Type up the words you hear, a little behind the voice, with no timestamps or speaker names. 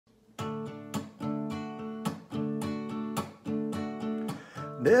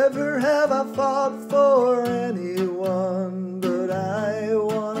Never have I fought for anyone, but I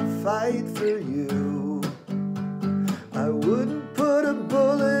wanna fight for you. I wouldn't put a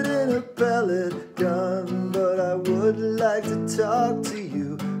bullet in a pellet gun, but I would like to talk to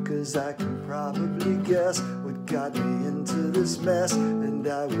you, 'cause I can probably guess what got me into this mess, and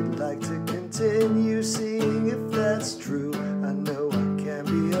I would like to continue seeing if that's true. I know I can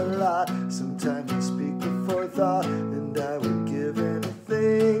be a lot, sometimes I speak before thought, and I would give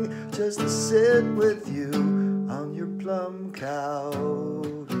anything just to sit with you on your plum couch,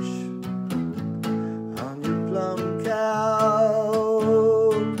 on your plum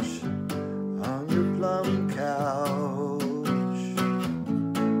couch, on your plum couch.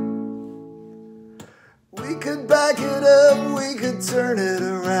 We could back it up, we could turn it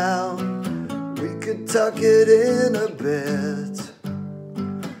around, we could tuck it in a bit,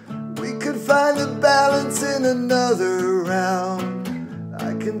 we could find the balance in another round.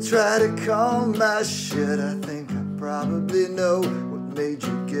 I can try to calm my shit, I think I probably know what made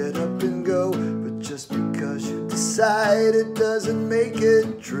you get up and go, but just because you decide it doesn't make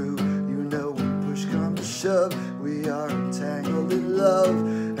it true. You know when push comes to shove, we are entangled in love,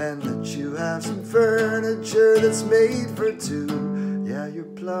 and that you have some furniture that's made for two. Yeah, your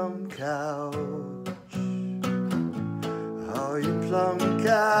plum couch, oh, your plum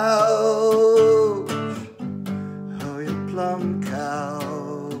couch, oh, your plum couch.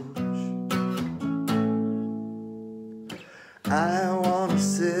 I wanna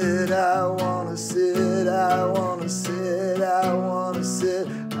sit, I wanna sit, I wanna sit, I wanna sit,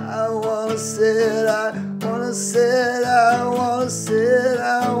 I wanna sit, I wanna sit, I wanna sit,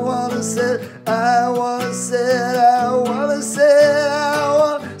 I wanna sit, I wanna sit, I wanna sit, I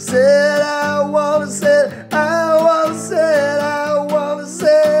wanna sit, I wanna sit, I wanna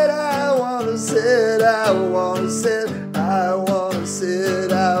sit, I wanna sit, I wanna sit, I wanna sit, I wanna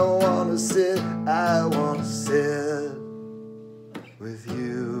sit, I wanna sit, I wanna sit with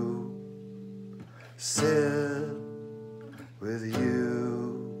you, sit with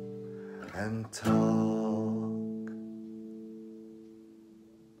you and talk.